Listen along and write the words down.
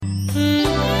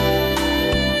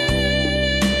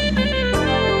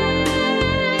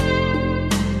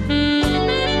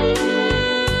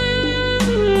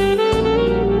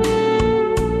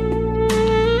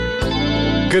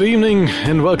evening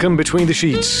and welcome Between the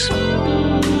Sheets.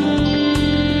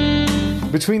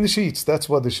 Between the Sheets, that's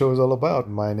what the show is all about.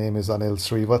 My name is Anil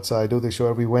Srivatsa. I do the show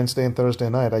every Wednesday and Thursday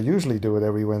night. I usually do it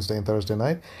every Wednesday and Thursday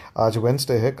night. आज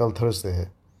Wednesday है, कल Thursday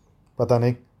है. पता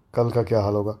नहीं कल का क्या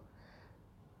हाल होगा.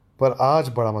 पर आज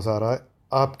बड़ा मज़ा आ रहा है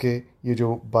आपके ये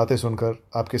जो बातें सुनकर,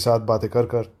 आपके साथ बातें कर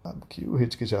कर. आप क्यों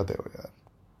हिचकिचाते हो यार?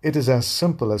 It is as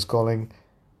simple as calling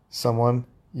someone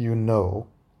you know.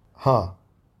 हाँ,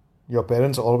 your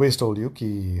parents always told you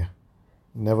कि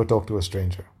never talk to a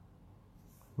stranger.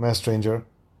 मैं stranger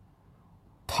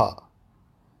था.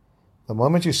 The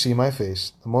moment you see my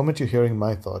face, the moment you're hearing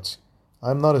my thoughts,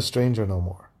 I'm not a stranger no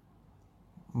more.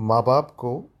 माँ बाप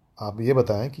को आप ये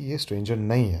बताएं कि ये stranger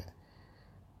नहीं है.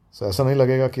 So ऐसा नहीं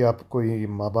लगेगा कि आप कोई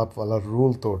माँ बाप वाला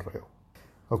rule तोड़ रहे हो.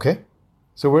 Okay?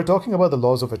 So we're talking about the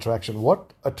laws of attraction.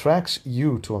 What attracts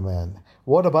you to a man?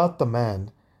 What about the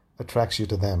man attracts you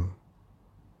to them?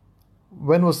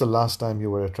 When was the last time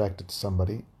you were attracted to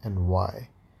somebody and why?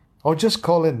 Or just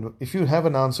call in if you have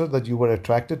an answer that you were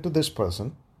attracted to this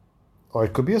person, or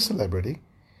it could be a celebrity.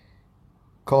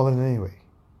 Call in anyway.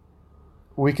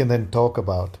 We can then talk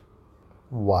about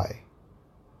why,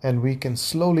 and we can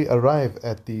slowly arrive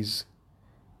at these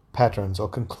patterns or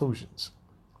conclusions.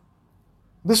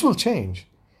 This will change.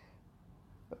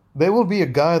 There will be a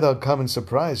guy that'll come and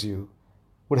surprise you,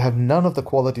 would have none of the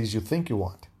qualities you think you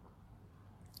want,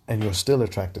 and you're still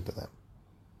attracted to them.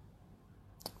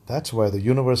 That's where the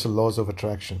universal laws of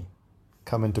attraction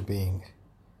come into being.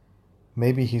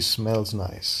 Maybe he smells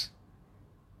nice.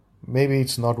 Maybe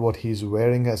it's not what he's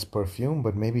wearing as perfume,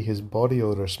 but maybe his body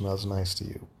odor smells nice to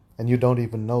you. And you don't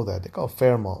even know that. They're called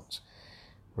pheromones,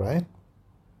 right?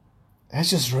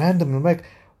 It's just random. I'm like,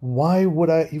 why would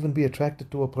I even be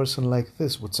attracted to a person like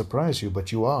this? Would surprise you,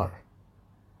 but you are.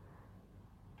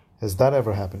 Has that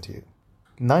ever happened to you?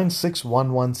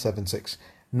 961176.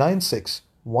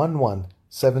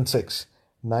 961176.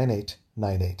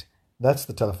 9898. That's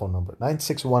the telephone number.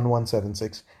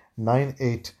 961176.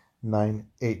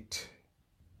 9898.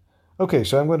 Okay,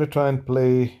 so I'm going to try and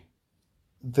play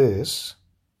this.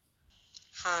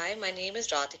 Hi, my name is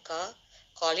Radhika,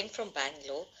 calling from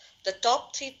Bangalore. The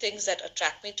top 3 things that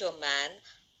attract me to a man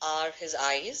are his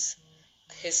eyes,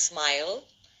 his smile,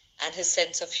 and his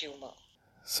sense of humor.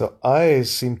 So eyes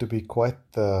seem to be quite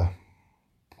the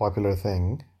popular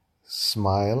thing.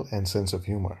 Smile and sense of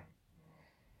humor.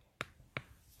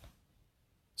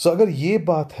 So अगर ये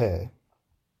बात है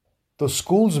तो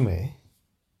schools में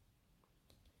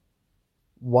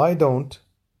why don't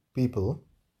people...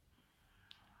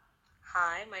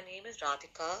 Hi, my name is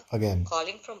Radhika. Again.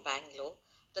 Calling from Bangalore.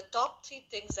 The top 3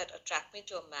 things that attract me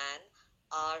to a man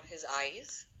are his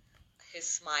eyes, his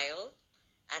smile,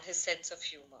 and his sense of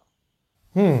humor.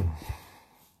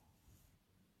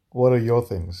 What are your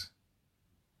things?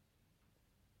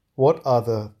 What are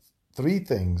the 3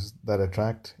 things that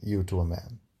attract you to a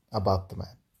man, about the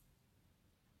man?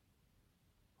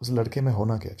 उस लड़के में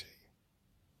होना क्या चाहिए?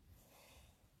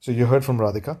 So you heard from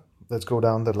Radhika. Let's go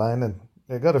down the line, and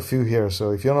I got a few here.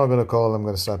 So if you're not going to call, I'm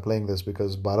going to start playing this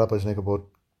because 12 बजने का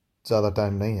बहुत ज़्यादा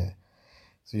time नहीं है.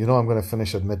 So you know I'm going to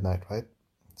finish at midnight, right?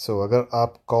 So अगर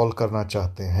आप call करना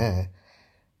चाहते हैं,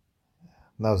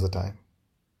 now's the time.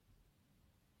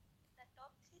 The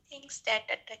top 3 things that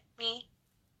attract me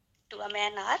to a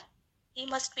man are, he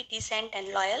must be decent and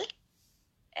loyal.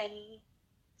 And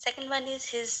second one is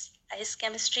his eyes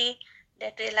chemistry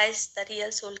that realize the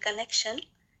real soul connection.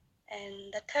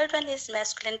 And the third one is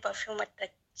masculine perfume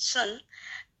attraction.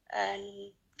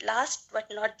 And last but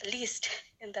not the least,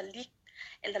 in the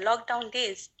lockdown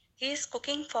days, he is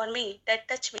cooking for me that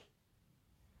touch me.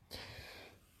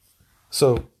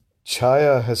 So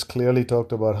Chaya has clearly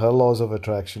talked about her laws of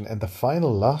attraction, and the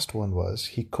final last one was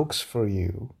he cooks for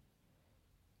you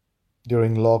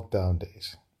during lockdown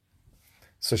days.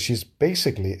 So she's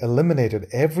basically eliminated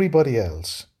everybody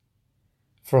else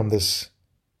from this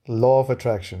law of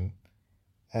attraction,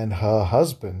 and her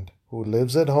husband, who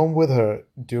lives at home with her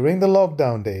during the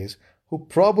lockdown days, who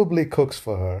probably cooks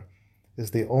for her,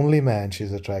 is the only man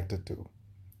she's attracted to.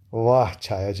 Wah,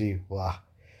 Chaya ji, wah.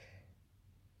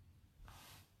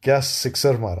 क्या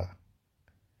sixer मारा.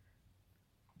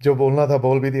 जो बोलना था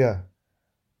बोल भी दिया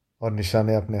और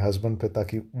निशाने अपने हस्बैंड पे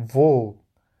ताकि वो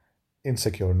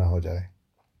इनसिक्योर ना हो जाए.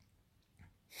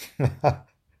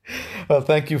 Well,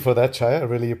 thank you for that, Chaya. I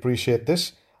really appreciate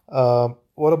this.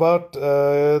 What about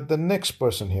the next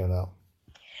person here now?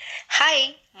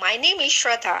 Hi, my name is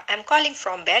Shraddha. I'm calling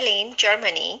from Berlin,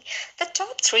 Germany. The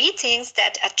top 3 things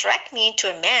that attract me to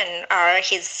a man are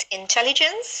his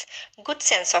intelligence, good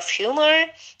sense of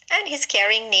humor, and his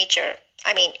caring nature.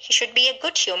 I mean, he should be a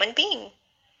good human being.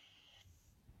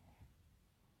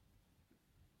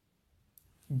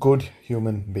 Good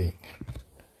human being.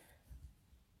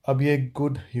 अब ये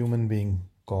good human being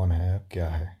कौन है, क्या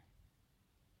है?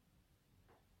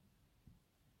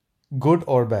 Good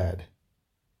और bad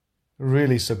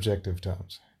really subjective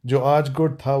terms. जो आज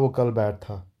good था वो कल बैड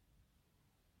था.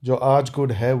 जो आज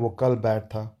गुड है वो कल बैड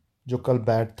था. जो कल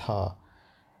बैड था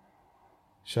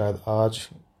शायद आज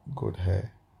गुड है.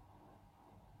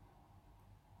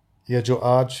 या जो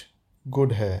आज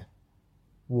गुड है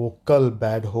वो कल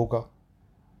बैड होगा.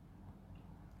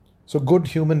 सो गुड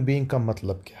ह्यूमन बीइंग का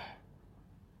मतलब क्या है?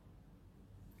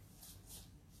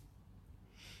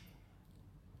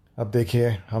 अब देखिए,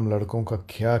 हम लड़कों का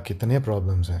क्या कितने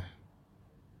प्रॉब्लम्स हैं.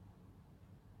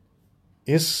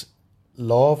 इस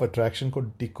लॉ ऑफ अट्रैक्शन को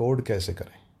डिकोड कैसे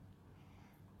करें?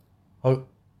 और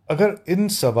अगर इन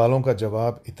सवालों का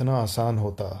जवाब इतना आसान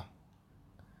होता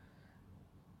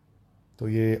तो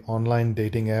ये ऑनलाइन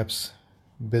डेटिंग एप्स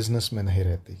बिजनेस में नहीं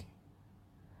रहती.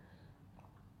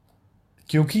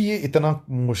 क्योंकि ये इतना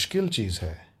मुश्किल चीज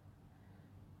है,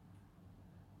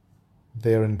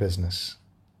 दे आर इन बिजनेस.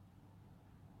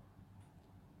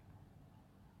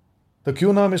 तो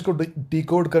क्यों ना हम इसको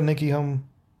डिकोड करने की हम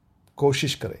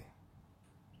कोशिश करें.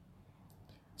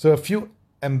 सो a few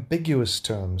ambiguous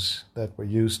terms that were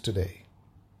used today.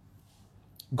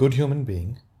 Good human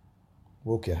being,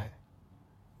 वो क्या है?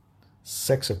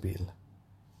 Sex appeal,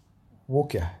 वो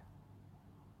क्या है?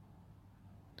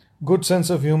 Good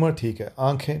sense of humor, ठीक है.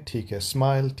 आंखें ठीक है.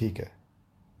 Smile, ठीक है.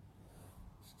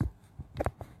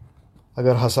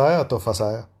 अगर हंसाया तो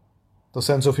फंसाया, तो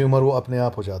सेंस ऑफ ह्यूमर वो अपने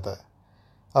आप हो जाता है.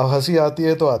 अब हंसी आती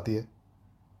है तो आती है,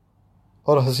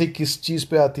 और हंसी किस चीज़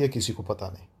पे आती है किसी को पता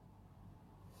नहीं.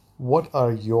 What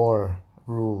are your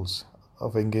rules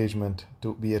of engagement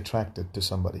to be attracted to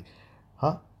somebody?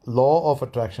 हाँ, law of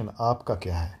attraction आपका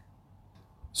क्या है?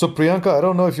 So Priyanka, I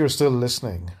don't know if you're still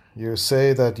listening. You say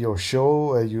that your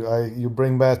show, you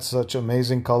bring back such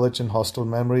amazing college and hostel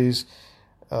memories.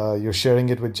 You're sharing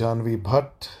it with Janvi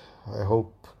Bhatt. I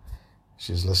hope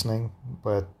she's listening.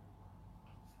 But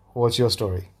what's your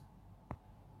story?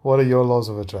 What are your laws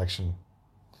of attraction?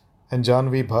 And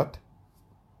Janvi Bhatt,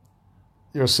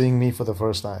 you're seeing me for the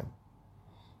first time.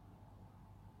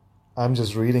 I'm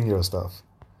just reading your stuff.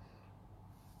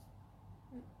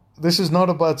 This is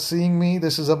not about seeing me.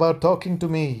 This is about talking to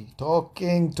me.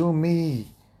 Talking to me.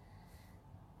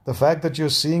 The fact that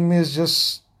you're seeing me is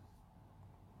just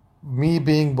me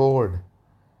being bored.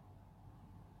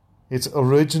 It's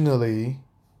originally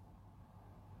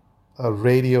a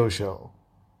radio show.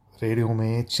 Radio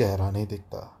में चेहरा नहीं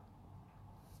दिखता.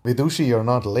 Vidushi, you're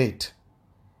not late.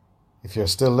 If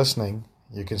you're still listening,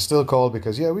 you can still call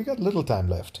because, yeah, we got little time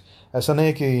left. ऐसा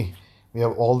नहीं कि we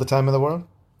have all the time in the world.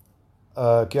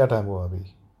 क्या time हुआ अभी?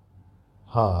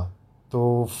 हाँ,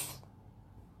 तो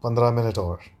 15 मिनट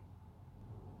और.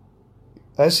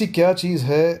 ऐसी क्या चीज़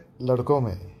है लड़कों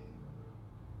में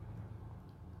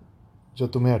जो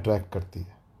तुम्हें अट्रैक्ट करती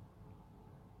है?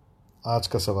 आज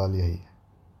का सवाल यही है.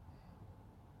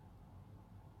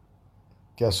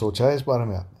 क्या सोचा है इस बारे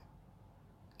में आपने?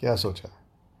 क्या सोचा है?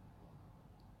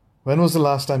 When was the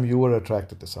last time you were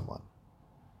attracted to someone?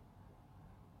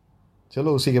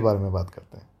 चलो उसी के बारे में बात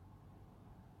करते हैं.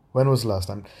 When was the last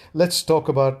time? Let's talk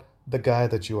about the guy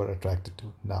that you are attracted to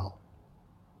now.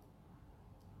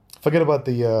 Forget about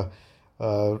the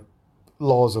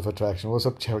laws of attraction. वो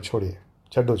सब छोड़िए,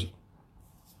 छड्डो जी.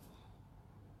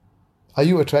 Are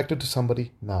you attracted to somebody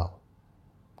now?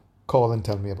 Call and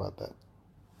tell me about that.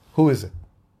 Who is it?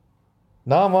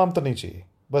 नाम वाम तो नहीं चाहिए,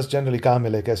 बस जनरली कहाँ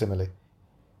मिले, कैसे मिले,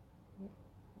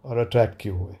 और अट्रैक्ट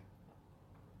क्यों हुए.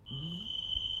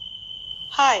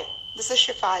 Hi, this is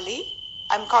Shifali.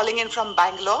 I'm calling in from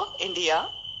Bangalore, India.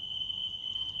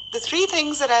 The 3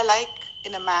 things that I like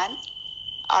in a man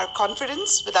are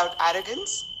confidence without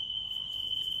arrogance,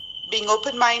 being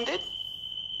open-minded,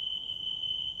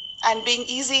 and being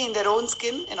easy in their own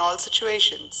skin in all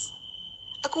situations.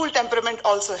 A cool temperament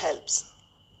also helps.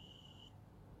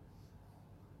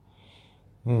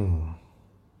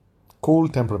 Cool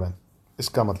temperament.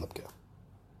 इसका मतलब क्या?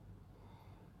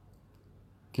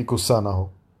 कि गुस्सा ना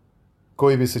हो,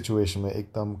 कोई भी situation में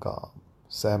एकदम काम,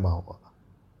 सहमा हुआ,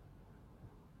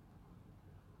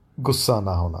 गुस्सा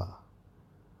ना होना.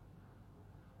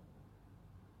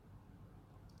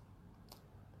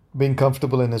 Being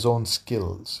comfortable in his own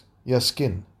skills. या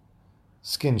skin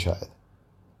शायद.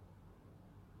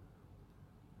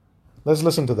 Let's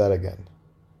listen to that again.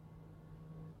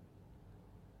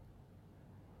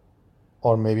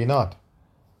 Or maybe not.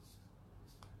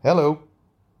 Hello.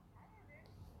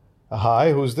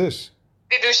 Hi, who's this?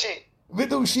 Vidushi.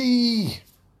 Vidushi!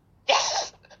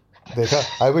 Yes. देखा?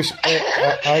 I wish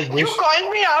You called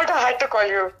me out, I had to call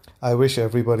you. I wish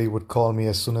everybody would call me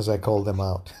as soon as I call them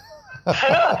out.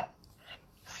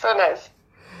 So nice.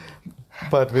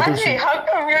 But Vidushi, Hanji, how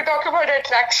come you're talking about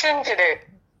attraction today?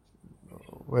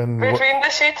 Between the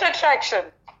sheets attraction.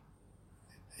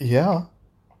 Yeah.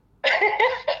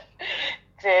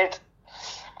 Great.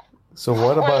 So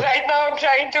what Well, about? right now I'm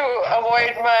trying to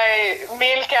avoid my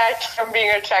male cat from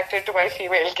being attracted to my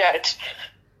female cat.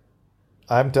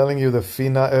 I'm telling you, the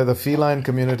feline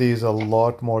community is a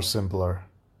lot more simpler.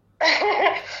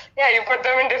 Yeah, you put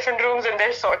them in different rooms and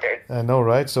they're sorted. I know,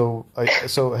 right? So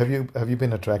have you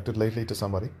been attracted lately to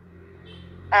somebody?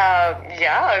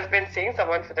 Yeah, I've been seeing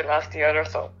someone for the last year or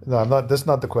so. No, I'm not. That's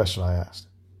not the question I asked.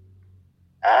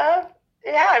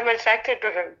 Yeah, I'm attracted to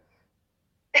him.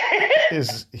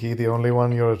 Is he the only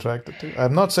one you're attracted to?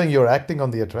 I'm not saying you're acting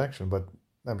on the attraction, but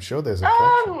I'm sure there's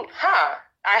attraction.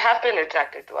 I have been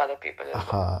attracted to other people as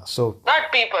well. So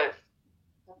Not people,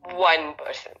 one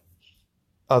person.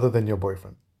 other than your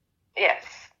boyfriend, Yes.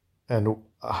 and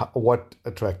what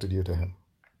attracted you to him?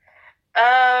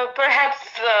 Perhaps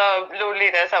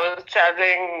loneliness. I was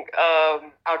traveling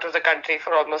out of the country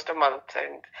for almost a month,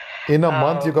 and In a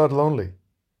month, you got lonely.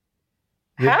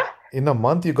 Huh? In a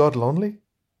month, you got lonely.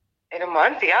 In a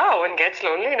month, yeah, one gets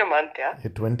lonely in a month, yeah. ये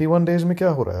 21 days में क्या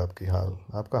हो रहा है आपकी हाल?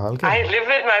 आपका हाल क्या I है? live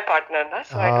with my partner, na,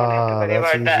 so I don't have to worry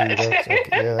that's about that. easy. That's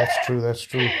okay. Yeah, that's true. That's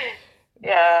true.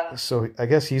 Yeah, So I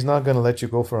guess he's not going to let you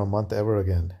go for a month ever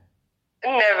again.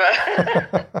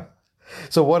 never.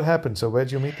 So what happened? So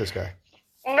where'd you meet this guy?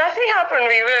 Nothing happened.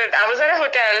 I was at a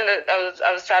hotel.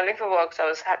 I was traveling for work, so I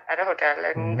was at a hotel,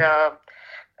 and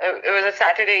it was a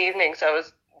Saturday evening, so I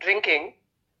was drinking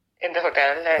in the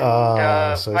hotel,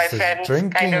 and So my it's this friends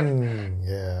drinking. kind of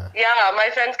Yeah. my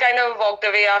friends kind of walked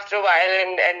away after a while,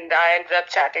 and I ended up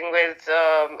chatting with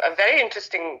a very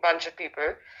interesting bunch of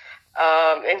people,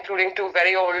 including two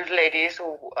very old ladies who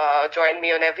joined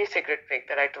me on every cigarette break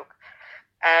that I took,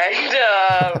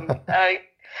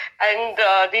 and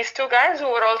these two guys who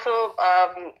were also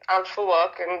out for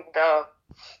work, and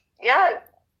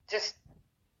just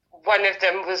one of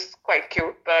them was quite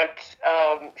cute, but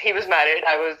he was married.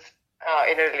 I was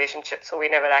in a relationship, so we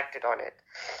never acted on it.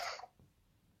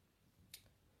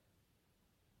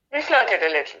 We flirted a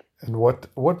little. And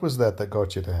what was that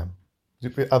got you to him?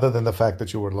 Other than the fact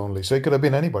that you were lonely. So it could have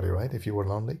been anybody, right? If you were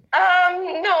lonely?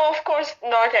 No, of course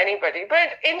not anybody, but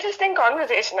interesting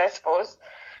conversation, I suppose.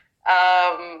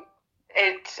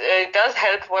 It does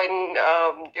help when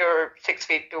you're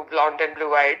 6'2", blonde and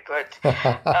blue-eyed, but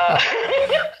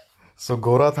So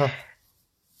Gora tha?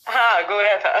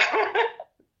 Gora tha.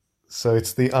 So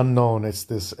it's the unknown. It's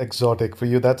this exotic. For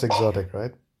you, that's exotic,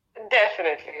 right?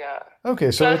 Definitely, yeah. Okay,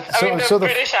 so Plus, the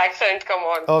British accent, come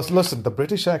on. Oh, listen, the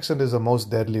British accent is the most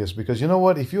deadliest because you know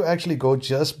what? If you actually go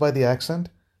just by the accent,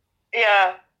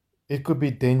 Yeah. it could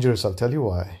be dangerous. I'll tell you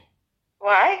why.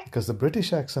 Why? Because the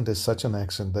British accent is such an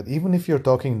accent that even if you're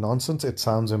talking nonsense, it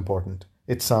sounds important.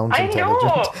 It sounds I know.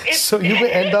 intelligent. So you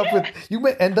may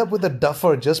end up with a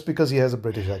duffer just because he has a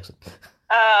British accent.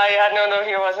 No,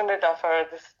 he wasn't a duffer.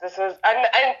 This was, and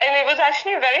it was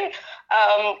actually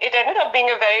it ended up being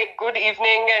a very good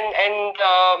evening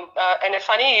and a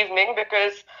funny evening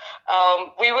because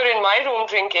we were in my room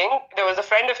drinking. There was a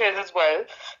friend of his as well.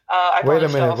 Wait a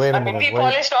minute. We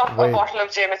polished off a bottle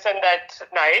of Jameson that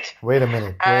night. Wait a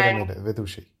minute,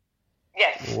 Vidushi.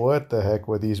 Yes. What the heck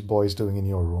were these boys doing in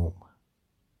your room?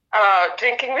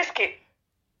 Drinking whiskey.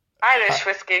 Irish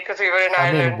whiskey, because we were in I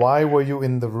Ireland. mean, why were you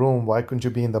in the room? Why couldn't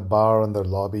you be in the bar or in the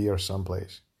lobby or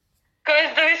someplace?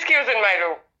 Because the whiskey was in my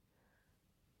room.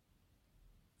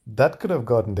 That could have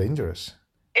gotten dangerous.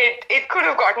 It could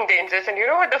have gotten dangerous. And you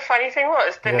know what the funny thing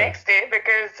was? The next day,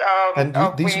 because...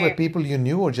 these were people you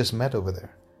knew or just met over there?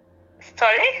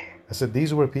 Sorry? I said,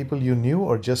 these were people you knew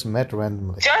or just met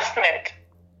randomly? Just met.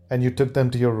 And you took them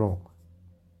to your room?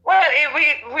 Well,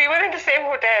 we were in the same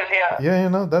hotel, yeah.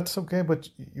 Yeah, that's okay, but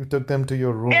you took them to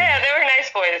your room. Yeah, they were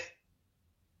nice boys.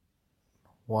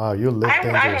 Wow, you lived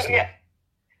dangerously.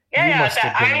 I'm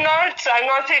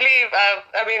not really,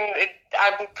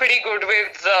 I'm pretty good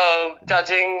with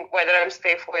judging whether I'm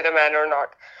safe with a man or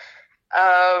not.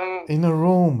 In a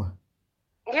room?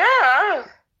 Yeah.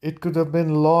 It could have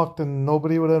been locked and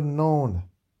nobody would have known.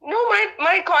 No,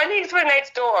 my colleagues were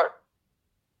next door.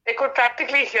 They could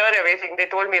practically hear everything. They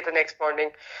told me the next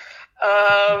morning.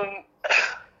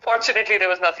 Fortunately, there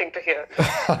was nothing to hear.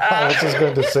 I was just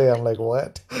going to say, I'm like,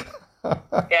 what?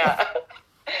 Yeah.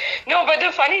 No, but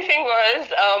the funny thing was,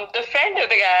 the friend of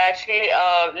the guy actually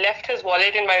left his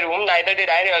wallet in my room. Neither did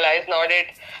I realize, nor did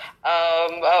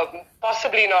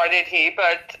Possibly nor did he,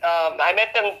 but I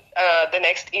met them the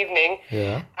next evening,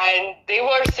 and they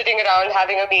were sitting around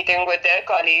having a meeting with their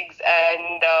colleagues,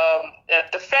 and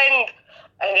the friend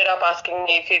ended up asking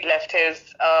me if he'd left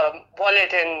his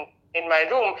wallet in my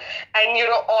room. And,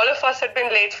 all of us had been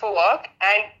late for work,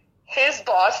 and his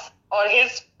boss or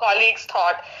his colleagues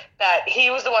thought that he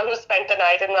was the one who spent the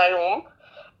night in my room,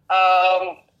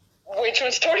 which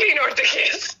was totally not the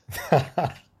case.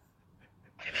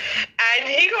 And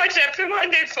he got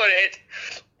reprimanded for it.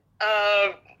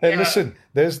 Hey, listen,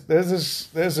 there's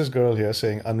this girl here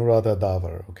saying Anuradha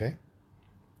Davar, okay?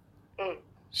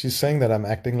 She's saying that I'm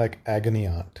acting like agony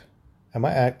aunt. Am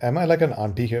I like an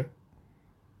auntie here?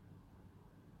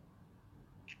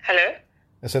 Hello?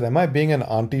 I said, am I being an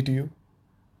auntie to you?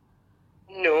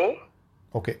 No.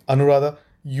 Okay, Anuradha,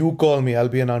 you call me. I'll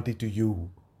be an auntie to you.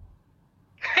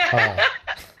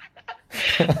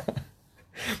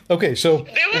 Okay, so...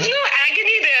 There was no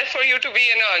agony there for you to be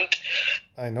an aunt.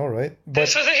 I know, right? But,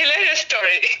 this was a hilarious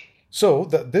story. So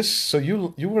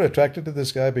you were attracted to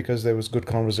this guy because there was good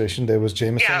conversation. There was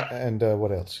Jameson and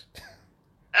what else?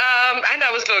 And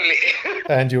I was lonely.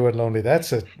 And you were lonely.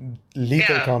 That's a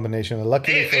lethal combination.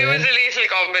 Luckily for him, it was a lethal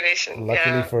combination.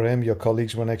 Luckily for him, your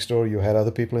colleagues were next door. You had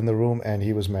other people in the room, and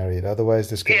he was married. Otherwise,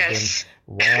 this could have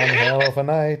been one hell of a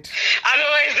night.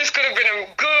 Otherwise, this could have been a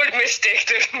good mistake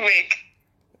to make.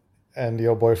 And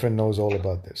your boyfriend knows all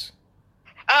about this.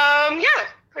 Yeah,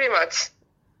 pretty much.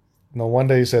 No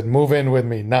wonder he said, "Move in with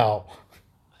me now."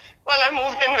 Well, I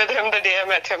moved in with him the day I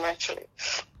met him, actually.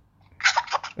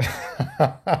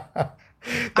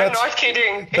 I'm not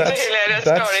kidding. It's a hilarious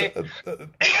story.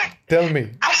 Tell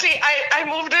me. Actually, I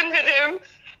moved in with him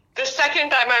the second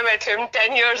time I met him,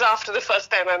 10 years after the first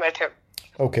time I met him.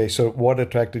 Okay, so what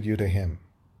attracted you to him?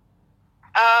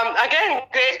 Again,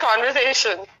 great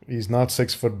conversation. He's not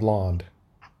 6 foot blonde.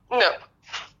 No.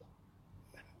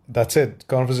 That's it.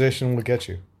 Conversation will get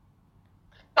you.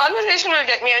 Conversation will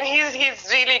get me, and he's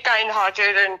really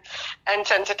kind-hearted and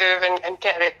sensitive and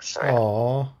caring. So.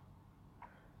 Aww.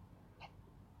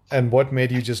 And what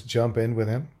made you just jump in with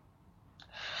him?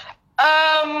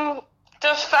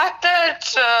 The fact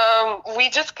that we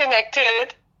just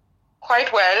connected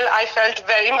quite well. I felt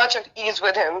very much at ease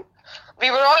with him. We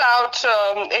were all out.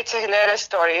 It's a hilarious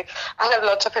story. I have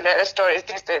lots of hilarious stories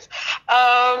these days.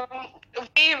 I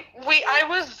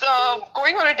was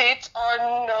going on a date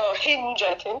on Hinge,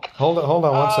 I think. Hold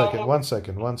on, one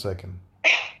second.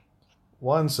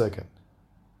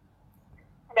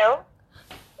 Hello?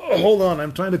 Oh, hold on,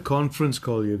 I'm trying to conference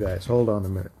call you guys. Hold on a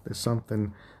minute. There's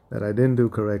something that I didn't do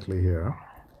correctly here.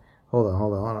 Hold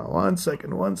on. 1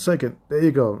 second. There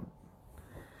you go.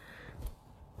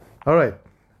 All right.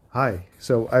 Hi.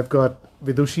 So I've got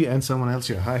Vidushi and someone else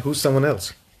here. Hi, who's someone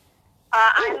else?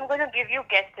 I'm going to give you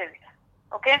guesses.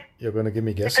 Okay? You're going to give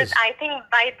me guesses? Because I think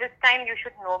by this time you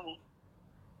should know me.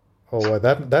 Oh,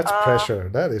 that's pressure.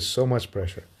 That is so much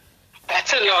pressure.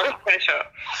 That's a lot of pressure.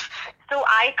 So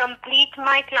I complete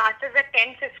my classes at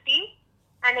 10:50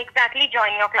 and exactly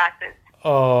join your classes.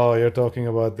 Oh, you're talking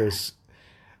about this.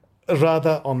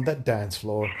 Radha on that dance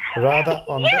floor. Radha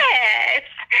on Yes!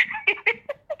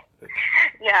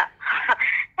 Yeah.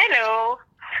 Hello.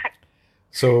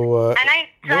 So. And I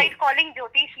tried calling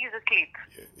Jyoti. She's asleep.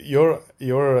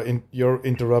 You're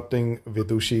interrupting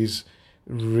Vidushi's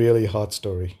really hot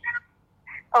story.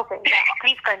 Okay. Yeah.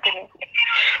 Please continue.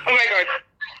 Oh my God.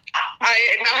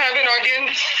 I now have an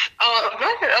audience.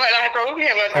 I probably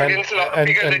have an audience.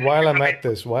 And while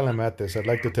I'm at this, I'd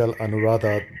like to tell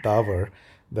Anuradha Davar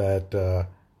that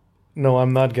no,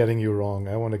 I'm not getting you wrong.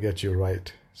 I want to get you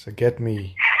right. So get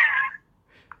me.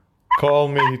 Call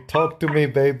me, talk to me,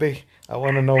 baby. I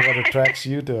want to know what attracts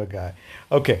you to a guy.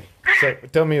 Okay, so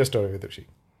tell me your story, Vidushi.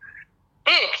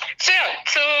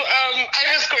 So I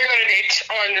was going on a date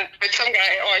with some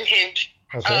guy on Hinge.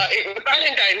 Okay. It was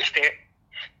Valentine's Day.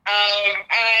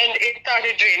 And it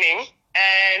started raining.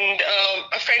 And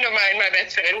a friend of mine, my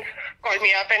best friend, called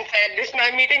me up and said, "Listen,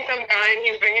 I'm meeting some guy and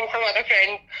he's bringing some other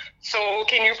friend. So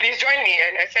can you please join me?"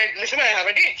 And I said, "Listen, I have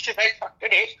a date." She's like, "Fuck the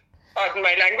date." Pardon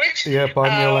my language. Yeah,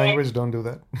 pardon your language. Don't do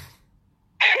that.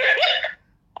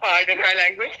 Pardon my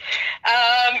language.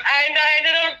 And I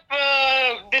ended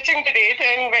up ditching the date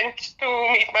and went to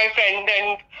meet my friend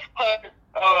and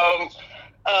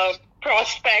her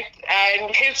prospect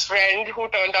and his friend, who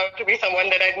turned out to be someone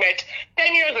that I'd met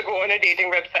 10 years ago on a dating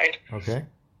website. Okay.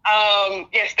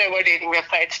 Yes, there were dating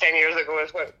websites 10 years ago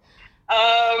as well.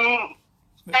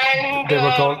 And they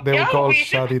were called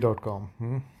Shadi.com.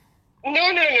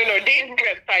 No, dating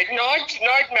website,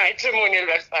 not matrimonial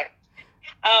website.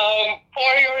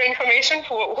 For your information,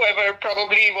 whoever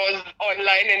probably was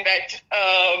online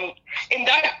in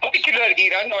that particular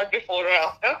era, not before or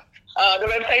after, the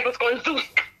website was called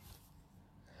Zook.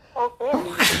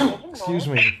 Okay. Excuse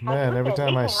me, man. Every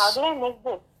time I How did I miss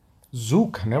this?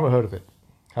 Zook, never heard of it.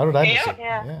 How did I miss it?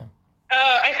 Yeah.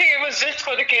 I think it was just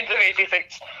for the kids of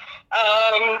 '86.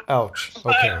 Ouch.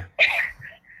 Okay.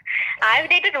 I've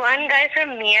dated one guy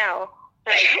from Meow,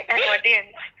 like an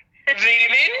audience.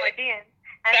 Really? Audience.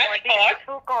 That's An audience hot.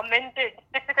 who commented.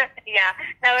 Yeah,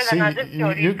 that was See, another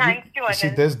story. Thanks to see,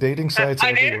 Anil. there's dating sites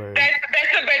Anil, everywhere.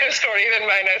 that's a better story than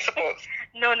mine, I suppose.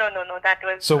 No. That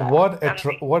was. So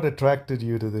something. what attracted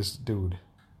you to this dude,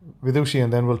 Vidushi,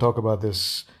 and then we'll talk about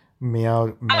this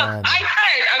meow man.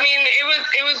 I mean,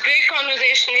 it was great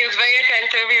conversation. He was very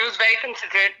attentive. He was very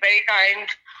considerate, very kind.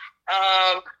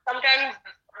 Sometimes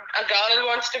a girl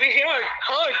wants to be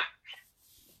heard,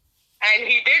 and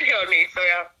he did hear me. So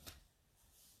yeah.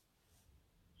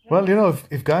 Well,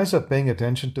 if guys are paying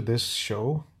attention to this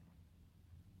show,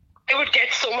 I would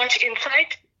get so much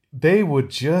insight. they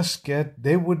would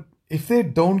if they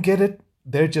don't get it,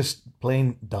 they're just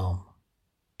plain dumb.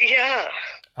 Yeah.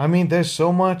 I mean, there's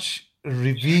so much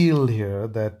revealed here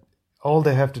that all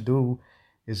they have to do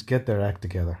is get their act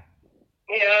together.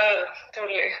 Yeah,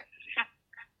 totally.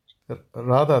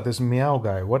 Radha, this meow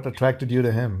guy, what attracted you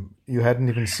to him? You hadn't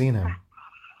even seen him.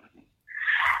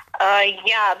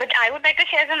 Yeah, but I would like to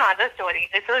share some other stories.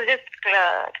 This was just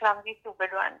clumsy, stupid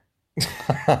one.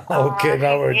 Okay,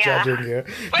 now we're yeah. judging here.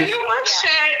 But you must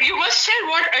share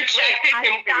what attracted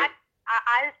him to you.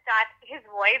 I'll start his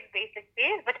voice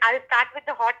basically, but I'll start with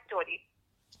the hot story.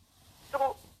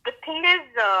 So the thing is,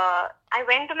 I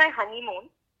went to my honeymoon.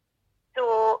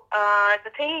 So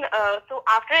so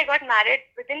after I got married,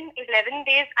 within 11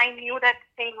 days, I knew that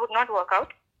things would not work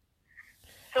out.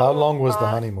 So, How long was the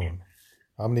honeymoon?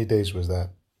 How many days was that?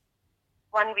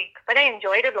 1 week, but I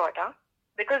enjoyed a lot,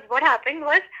 because what happened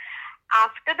was,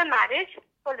 after the marriage,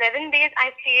 for 11 days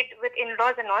I stayed with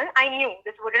in-laws and all. I knew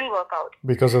this wouldn't work out.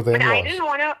 Because of the But I in-laws? didn't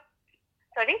want to...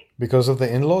 Sorry? Because of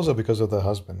the in-laws or because of the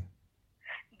husband?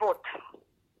 Both.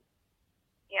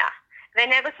 Yeah.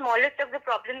 Whenever smallest of the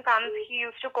problem comes, he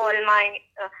used to call my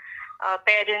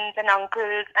parents and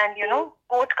uncles and,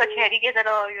 court kachheri ke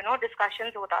tarah,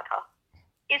 discussions hota tha.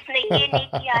 Isne ye nahi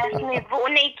kiya, isne wo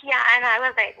nahi kiya. And I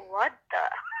was like, what the...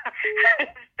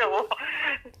 so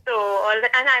all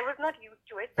that, and I was not used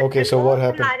to it. But Okay, so before what the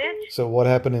happened? marriage, So what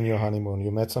happened in your honeymoon?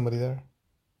 You met somebody there?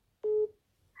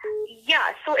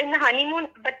 yeah, so in the honeymoon,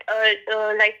 but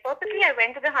purposely I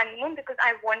went to the honeymoon because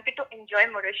I wanted to enjoy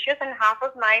Mauritius and half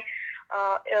of my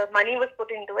money was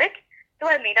put into it. So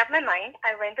I made up my mind.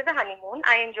 I went to the honeymoon.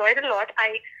 I enjoyed a lot.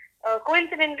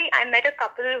 Coincidentally, I met a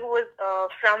couple who was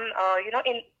from,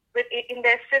 in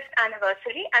their 5th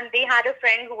anniversary, and they had a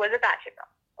friend who was a bachelor.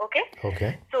 Okay?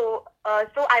 Okay. So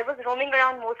I was roaming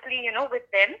around mostly, with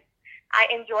them. I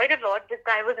enjoyed a lot. This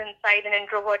guy was inside, an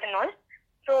introvert and all.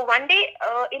 So one day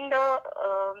in the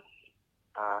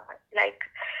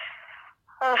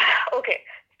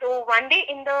So one day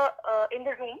in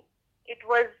the room, it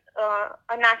was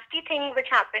a nasty thing which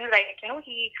happened.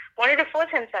 He wanted to force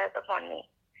himself upon me,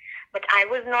 but I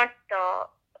was not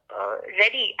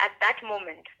ready at that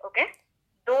moment. Okay,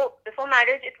 though before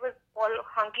marriage it was all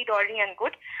hunky dory and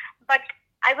good, but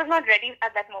I was not ready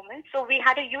at that moment. So we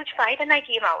had a huge fight, and I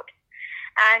came out.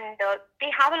 And they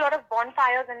have a lot of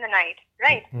bonfires in the night,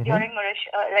 right? Mm-hmm. During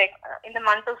Mauritius, in the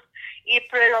month of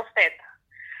April or Feb.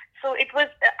 So it was,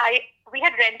 we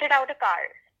had rented out a car.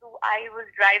 So I was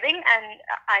driving and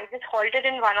I just halted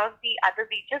in one of the other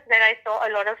beaches where I saw a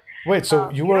lot of Wait, so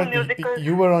you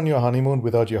were on your honeymoon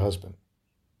without your husband?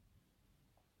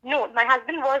 No, my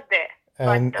husband was there.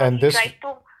 And but, this. tried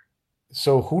to,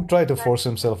 So who tried to force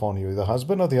himself on you? The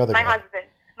husband or the other guy?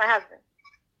 My husband.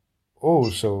 Oh,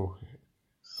 so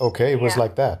okay, it was Yeah.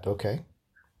 like that. Okay.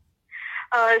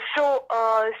 So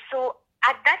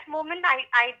at that moment,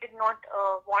 I did not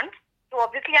want. So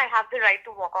obviously, I have the right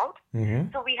to walk out.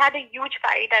 Mm-hmm. So we had a huge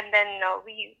fight, and then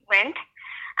we went.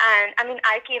 And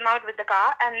I came out with the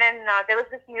car, and then there was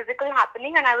this musical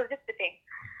happening, and I was just sitting.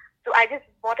 So I just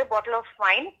bought a bottle of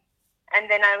wine, and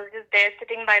then I was just there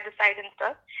sitting by the side and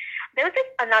stuff. There was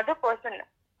another person.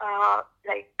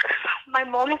 My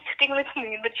mom is sitting with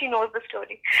me, but she knows the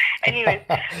story. Anyways.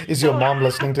 Is your mom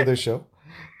listening to this show?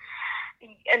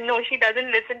 No, she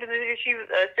doesn't listen to this. She's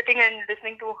sitting and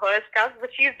listening to her stuff, but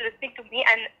she is listening to me.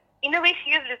 And in a way,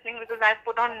 she is listening because I've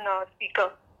put on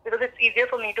speaker because it's easier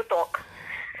for me to talk.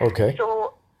 Okay.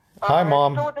 So, Hi,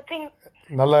 Mom. So the thing...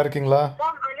 Nalla irkingla?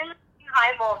 Mom, Anil, hi,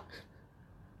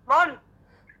 Mom.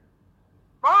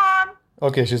 Mom!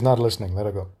 Okay, she's not listening. Let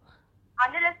her go.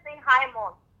 Anil, Hi,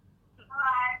 Mom.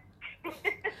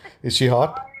 Is she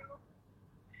hot?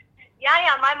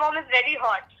 Yeah, my mom is very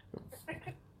hot.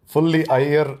 Fully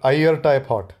Iyer type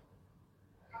hot.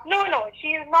 No, she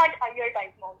is not a your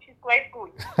type mom. She's quite cool.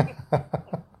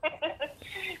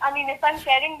 I mean, if I'm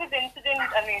sharing this incident,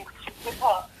 with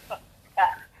her.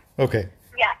 Yeah. Okay.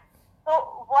 Yeah. So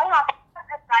what happened was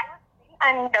that I was sitting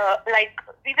and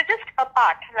we were just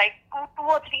apart, like 2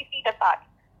 or 3 feet apart.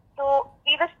 So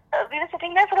we were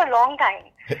sitting there for a long time.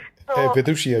 So, Hey,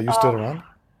 Vidushi, are you still around?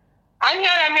 I'm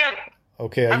here.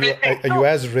 Okay. Are you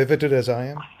as riveted as I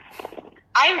am?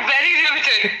 I'm very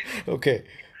riveted. Okay.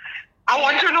 I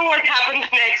want to know what happens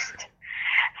next.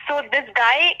 So this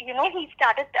guy, he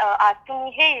started asking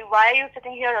me, hey, why are you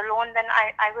sitting here alone? Then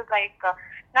I was like,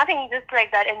 nothing, just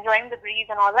like that, enjoying the breeze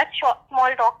and all that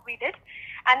small talk we did.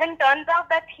 And then turns out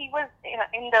that he was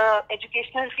in the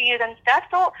educational field and stuff.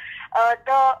 So as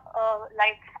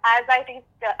I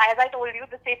told you,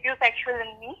 the sapiosexual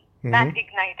in me, that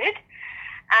ignited.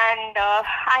 And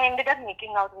I ended up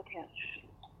making out with him.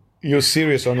 You're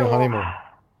serious on your honeymoon?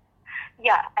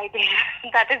 Yeah, I did.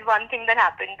 That is one thing that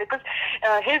happened because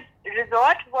his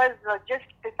resort was just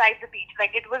beside the beach.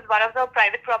 Like it was one of the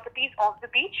private properties of the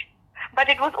beach, but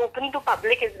it was open to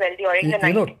public as well during the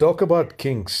night. Talk about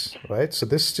kinks, right? So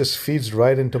this just feeds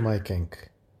right into my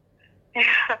kink.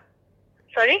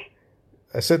 Sorry?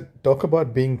 I said, talk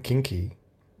about being kinky.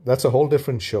 That's a whole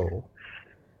different show.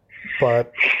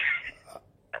 But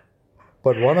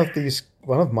one of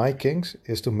my kinks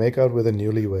is to make out with a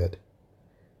newlywed.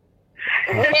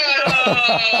 Whoa!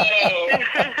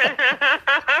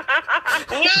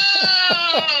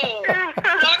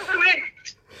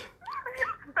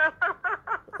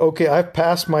 Okay, I've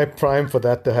passed my prime for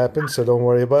that to happen, so don't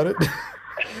worry about it.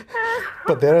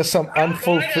 But there are some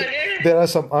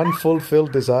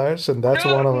unfulfilled desires, and that's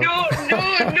one of them. No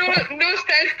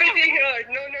self-pity here.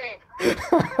 No.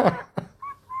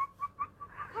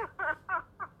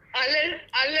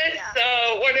 Unless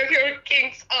one of your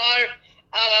kinks are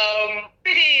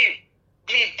pretty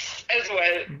bleeps as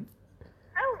well.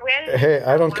 Oh, well. Hey,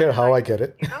 I don't care how I get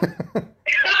it.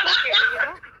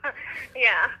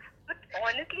 Yeah. But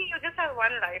honestly, you just have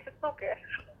one life. It's okay.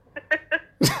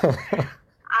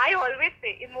 I always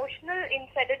say emotional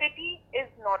infidelity is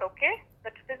not okay,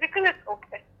 but physical is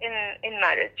okay in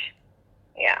marriage.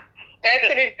 Yeah. That's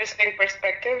an interesting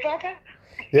perspective, Radha.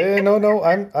 Yeah, no.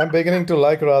 I'm beginning to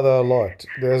like Radha a lot.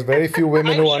 There's very few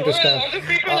women who understand. A lot of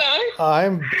people are.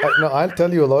 I'll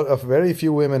tell you, very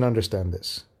few women understand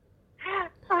this.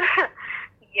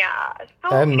 Yeah. So,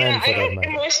 And men, for I that think matter.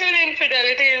 emotional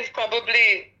infidelity is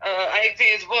probably, I agree,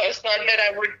 is worse. Not that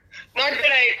I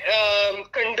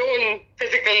condone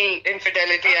physical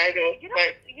infidelity either.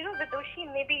 But Vidushi,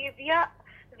 maybe we are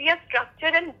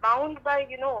structured and bound by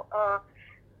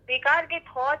bekar ke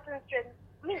thoughts and strengths.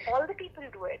 I mean, all the people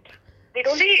do it. They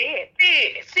don't say it.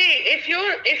 See, if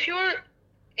you're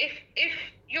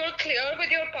clear with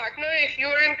your partner, if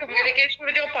you're in communication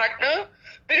with your partner,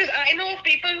 because I know of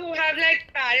people who have like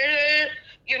parallel,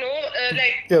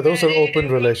 those are open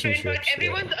married, relationships. But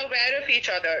everyone's aware of each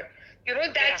other.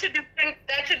 That's a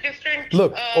different.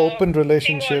 Look, open thing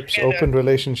relationships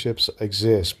altogether.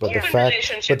 exist, but the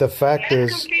Relationships. fact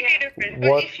That's is, completely different. But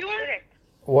what if you're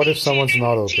what if someone's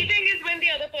not open? Cheating is when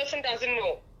the other person doesn't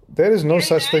know. There is no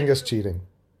such thing as cheating.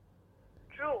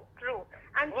 True.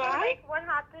 And so, Why? what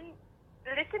happened?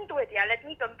 Listen to it. Yeah, let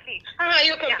me complete.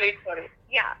 You complete, sorry.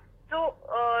 Yeah. So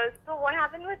what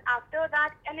happened was after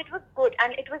that, and it was good,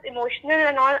 and it was emotional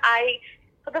and all.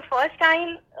 For the first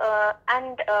time,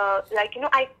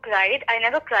 I cried. I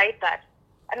never cried that.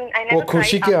 I mean, I never वो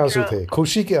खुशी cried के after आंसू थे,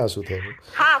 खुशी के आंसू थे.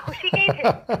 हाँ, खुशी के ही थे.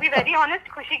 To be very honest,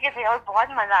 खुशी के थे और बहुत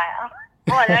मजा आया.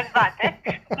 वो अलग बात है.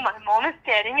 My mom is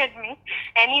staring at me.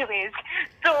 Anyways,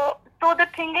 so the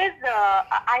thing is,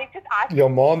 I just asked. Your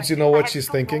mom's, you know what she's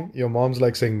thinking? Your mom's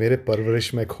like saying, मेरे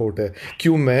परवरिश में खोट है.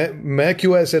 क्यों मैं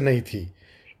क्यों ऐसे नहीं थी?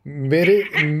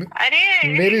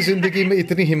 मेरी जिंदगी में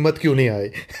इतनी हिम्मत क्यों नहीं आई?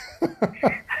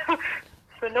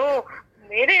 सुनो,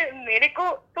 मेरे को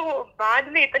तो बाद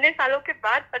में इतने सालों के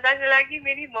बाद पता चला कि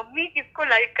मेरी मम्मी किसको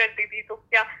लाइक करती थी, तो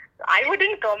क्या आई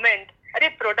वुडंट कमेंट. अरे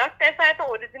प्रोडक्ट ऐसा है तो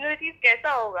ओरिजिनल चीज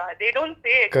कैसा होगा? They don't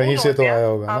say. कहीं से तो आया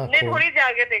होगा ना. हमने थोड़ी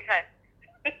जाके देखा है.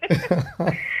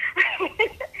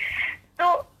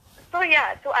 So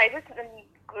I just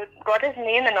got his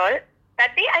name and all.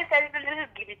 That day I felt a little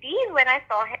guilty when I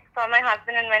saw my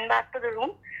husband and went back to the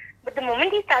room. But the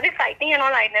moment he started fighting and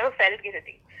all, I never felt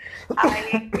guilty.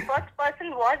 The first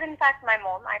person was in fact my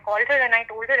mom. I called her and I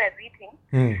told her everything.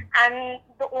 And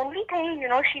the only thing,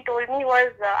 she told me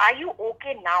was, are you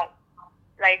okay now?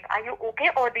 Like, are you okay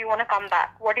or do you want to come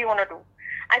back? What do you want to do?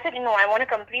 I said, no, I want to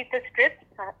complete this trip.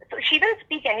 So she didn't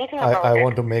speak anything about I it.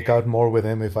 want to make out more with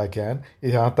him if I can.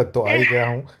 यहाँ तक तो आ ही गया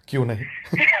हूँ, क्यों नहीं?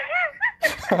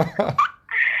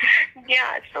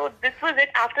 Yeah, so this was it.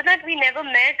 After that, we never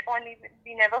met or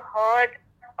we never heard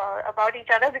about each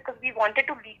other because we wanted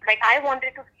to leave. Like, I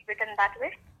wanted to leave it in that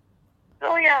way.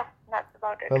 So yeah, that's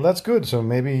about it. Well, that's good. So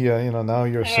maybe now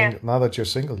you're single. Now that you're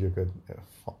single, you could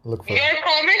look for. Your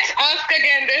comments, ask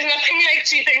again. There's nothing like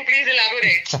cheating. Please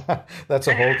elaborate. That's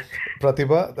a whole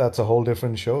Pratibha. That's a whole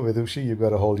different show. Vidushi, you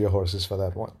got to hold your horses for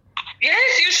that one.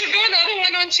 Yes, you should do another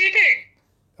one on cheating.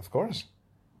 Of course.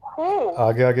 Who?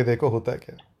 आगे आगे देखो होता है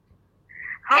क्या?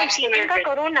 हाँ, cheating का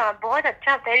करो ना, बहुत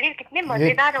अच्छा. पहले कितने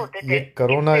मजेदार होते थे. ये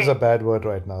corona is a bad word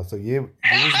right now, so ये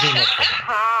use भी मत करो.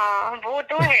 हाँ, वो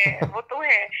तो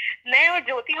है. मैं और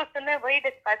ज्योति उस समय वही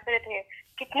डिस्कस कर रहे थे.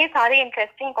 कितने सारे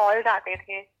इंटरेस्टिंग कॉल्स आते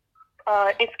थे.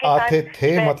 इसके आते थे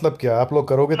मतलब क्या? आप लोग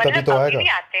करोगे तभी तो आएगा. अभी भी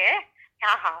आते हैं.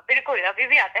 हाँ, बिल्कुल अभी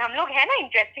भी आते हैं. हम लोग हैं ना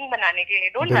इंटरेस्टिंग बनाने के लिए.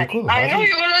 Don't worry. I know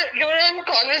you're in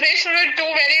conversation with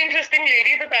two very interesting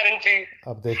ladies apparently.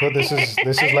 अब देखो, this is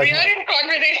and like. You're in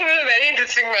conversation with a very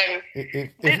interesting man.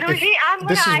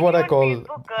 This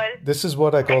is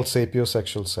what I call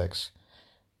sapiosexual sex.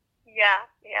 Yeah.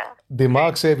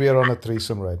 दिमाग से we are on a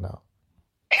threesome right now.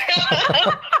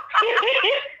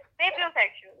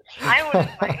 Sapiosexual. I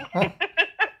wouldn't mind.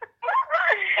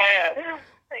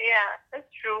 Yeah,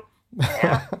 that's true.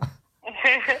 Yeah.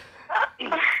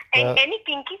 Any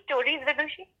kinky stories,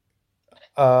 Vidushi?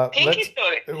 Kinky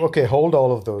story. Okay, hold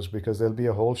all of those because there'll be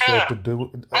a whole show to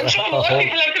do. I'm sure more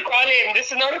people have to call in.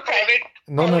 This is not a private.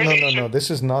 No. This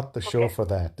is not the show for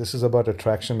that. This is about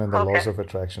attraction and the laws of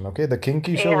attraction. Okay, the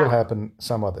kinky show will happen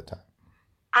some other time.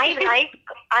 I like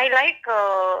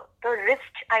the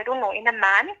wrist. I don't know, in a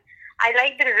man. I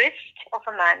like the wrist of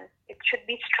a man. It should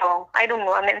be strong. I don't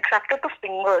know. I'm attracted to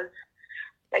fingers.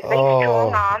 Like very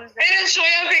strong arms. Show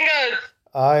your fingers.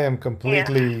 I am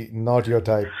completely not your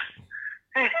type.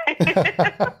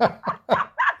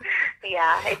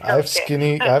 Yeah, it's I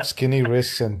have skinny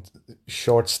wrists and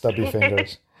short, stubby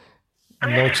fingers.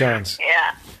 No chance.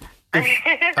 Yeah.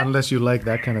 Unless you like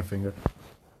that kind of finger.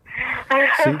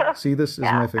 See, this is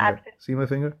my finger. Absolutely. See my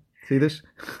finger? See this?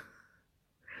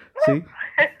 See?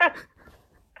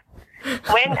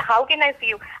 How can I see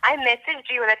you? I messaged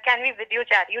you that can we video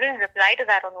chat. You didn't reply to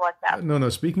that on WhatsApp. No.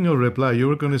 Speaking of reply, you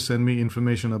were going to send me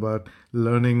information about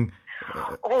learning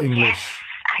English. Yes,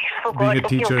 I forgot. Being a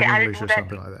teacher in I'll English do or that.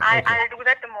 something like that. I'll do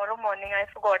that tomorrow morning. I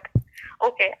forgot.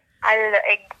 Okay.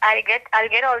 I'll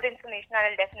get all the information and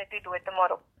I'll definitely do it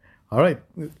tomorrow. All right.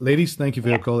 Ladies, thank you for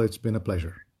your call. It's been a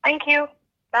pleasure. Thank you.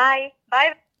 Bye.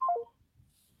 Bye.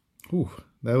 Ooh,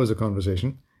 that was a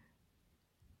conversation.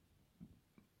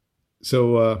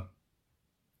 So,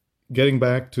 getting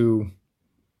back to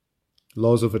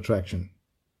laws of attraction,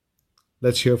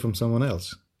 let's hear from someone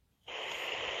else.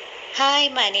 Hi,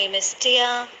 my name is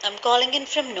Tia. I'm calling in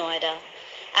from Noida.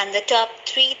 And the top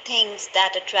 3 things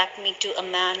that attract me to a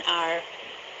man are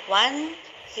 1,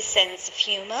 his sense of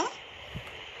humor,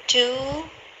 2,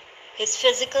 his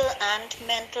physical and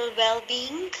mental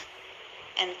well-being,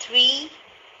 and 3,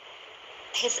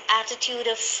 his attitude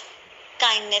of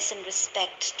kindness and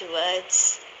respect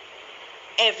towards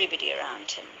everybody around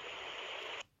him.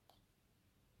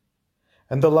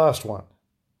 And the last one.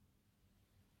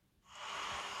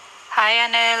 Hi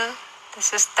Anil,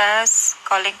 this is Tas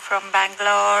calling from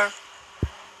Bangalore.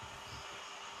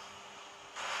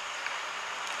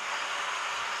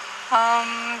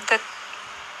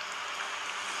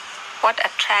 What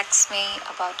attracts me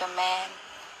about a man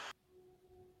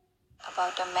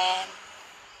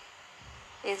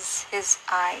is his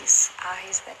eyes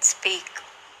that speak,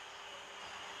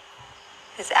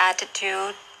 his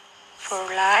attitude for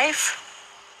life,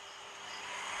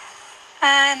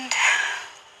 and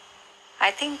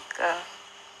I think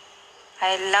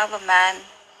I love a man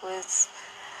who is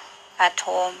at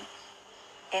home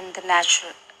in the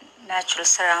natural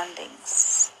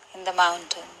surroundings, in the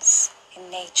mountains, in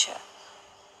nature.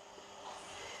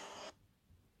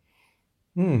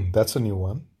 That's a new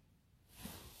one.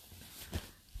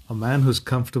 A man who's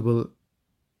comfortable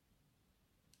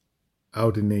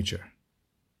out in nature.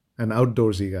 An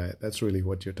outdoorsy guy. That's really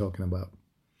what you're talking about.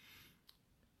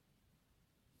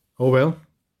 Oh well.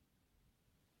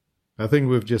 I think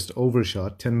we've just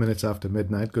overshot 10 minutes after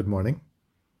midnight. Good morning.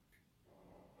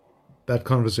 That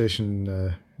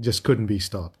conversation just couldn't be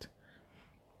stopped.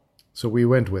 So we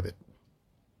went with it.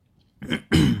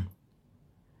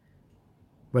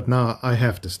 But now I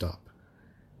have to stop.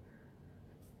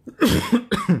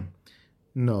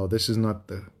 No, this is not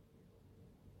the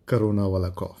corona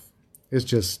wala cough. It's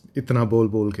just itna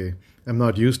bol ke. I'm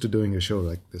not used to doing a show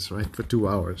like this, right? For 2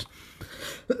 hours.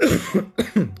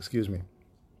 Excuse me.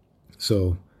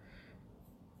 So,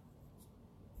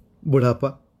 बुढ़ापा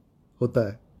होता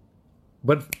है.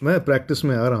 But मैं practice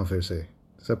में आ रहा हूँ फिर से.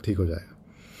 सब ठीक हो जाएगा.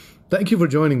 Thank you for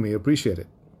joining me. Appreciate it.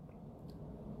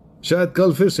 शायद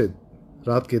कल फिर से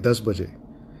रात के 10 बजे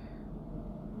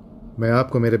मैं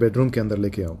आपको मेरे बेडरूम के अंदर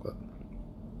लेके आऊँगा.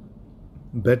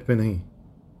 बेड पे नहीं,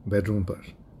 बेडरूम पर.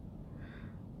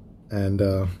 एंड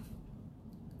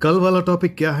कल वाला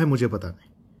टॉपिक क्या है मुझे पता नहीं,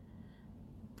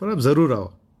 पर आप ज़रूर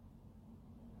आओ.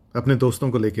 अपने दोस्तों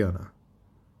को लेके आना.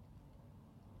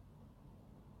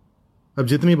 अब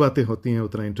जितनी बातें होती हैं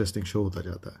उतना इंटरेस्टिंग शो होता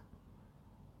जाता है.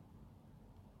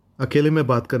 अकेले में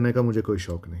बात करने का मुझे कोई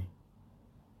शौक नहीं.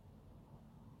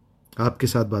 आपके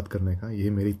साथ बात करने का ये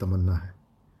मेरी तमन्ना है.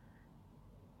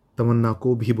 तमन्ना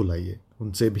को भी बुलाइए,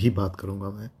 उनसे भी बात करूंगा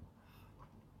मैं.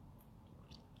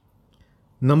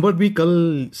 नंबर भी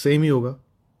कल सेम ही होगा,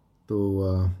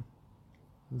 तो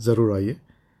ज़रूर आइए.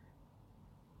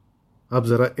 आप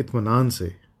ज़रा इत्मीनान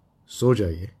से सो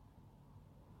जाइए.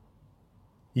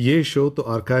 ये शो तो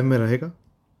आर्काइव में रहेगा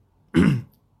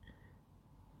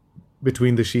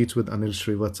between the sheets with Anil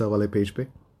श्रीवात्सा वाले पेज पे.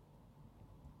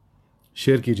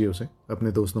 शेयर कीजिए उसे,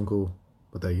 अपने दोस्तों को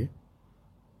बताइए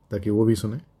ताकि वो भी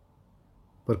सुने.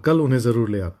 पर कल उन्हें ज़रूर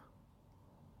ले आना.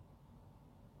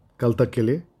 कल तक के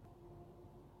लिए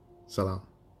सलाम.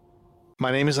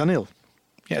 My name is Anil.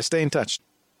 Yeah, stay in touch.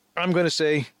 I'm going to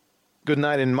say good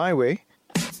night in my way.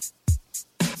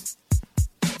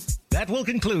 That will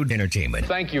conclude entertainment.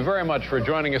 Thank you very much for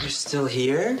joining us. You're still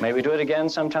here? Maybe do it again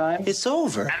sometime. It's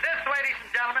over. And this, ladies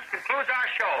and gentlemen, concludes our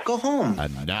show. Go home.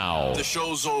 And now, the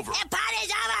show's over. The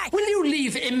party's over. Will you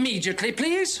leave immediately,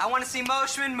 please? I want to see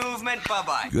motion, movement.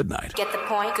 Bye-bye. Good night. Get the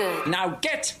point? Good. Now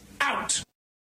get out.